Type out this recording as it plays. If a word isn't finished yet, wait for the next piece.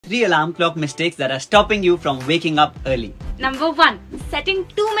3 alarm clock mistakes that are stopping you from waking up early. Number 1. Setting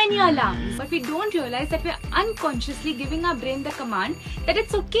too many alarms. But we don't realize that we're unconsciously giving our brain the command that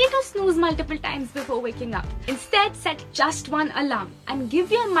it's okay to snooze multiple times before waking up. Instead, set just one alarm and give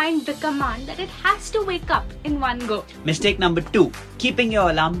your mind the command that it has to wake up in one go. Mistake number 2. Keeping your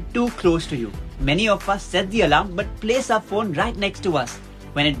alarm too close to you. Many of us set the alarm but place our phone right next to us.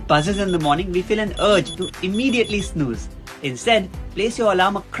 When it buzzes in the morning, we feel an urge to immediately snooze. Instead, place your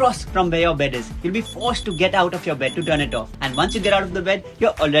alarm across from where your bed is. You'll be forced to get out of your bed to turn it off. And once you get out of the bed,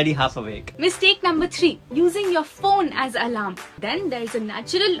 you're already half awake. Mistake number 3. Using your phone as alarm. Then there's a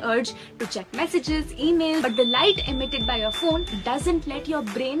natural urge to check messages, emails, but the light emitted by your phone doesn't let your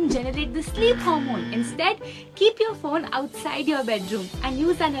brain generate the sleep hormone. Instead, keep your phone outside your bedroom and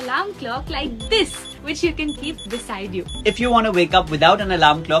use an alarm clock like this, which you can keep beside you. If you want to wake up without an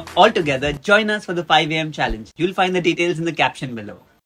alarm clock altogether, join us for the 5 AM challenge. You'll find the details in the caption below.